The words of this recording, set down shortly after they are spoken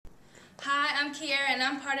I'm Kiara, and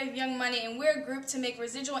I'm part of Young Money, and we're a group to make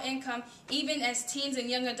residual income even as teens and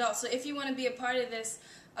young adults. So if you want to be a part of this,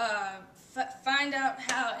 find out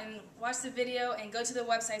how and watch the video and go to the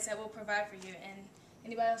websites that we'll provide for you. And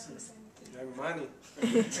anybody else want to say anything? Young Money.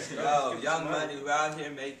 Yo, Young Money, we're out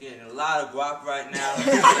here making a lot of guap right now.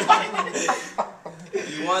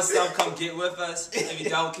 If you want some, come get with us. If you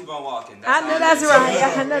don't, keep on walking. I know that's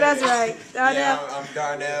right. I know that's right. Yeah, I'm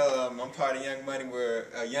Darnell. I'm part of Young Money. We're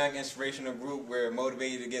a young inspirational group. We're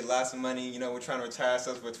motivated to get lots of money. You know, we're trying to retire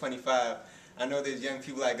ourselves for 25. I know there's young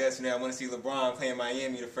people like us, you know, I want to see LeBron play in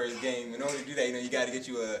Miami the first game. In order to do that, you know, you got to get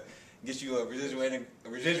you a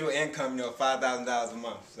residual income, you know, $5,000 a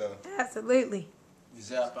month. So Absolutely.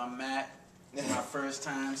 What's up? I'm Matt. It's my first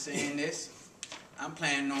time seeing this. I'm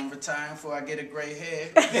planning on retiring before I get a gray hair.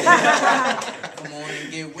 Come on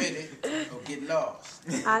and get with it or get lost.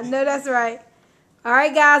 I know that's right. All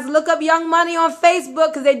right, guys, look up Young Money on Facebook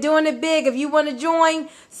because they're doing it big. If you want to join,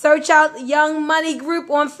 search out Young Money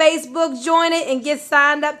Group on Facebook, join it, and get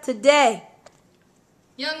signed up today.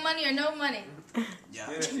 Young Money or no money?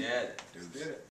 Yeah. Yeah. just did it.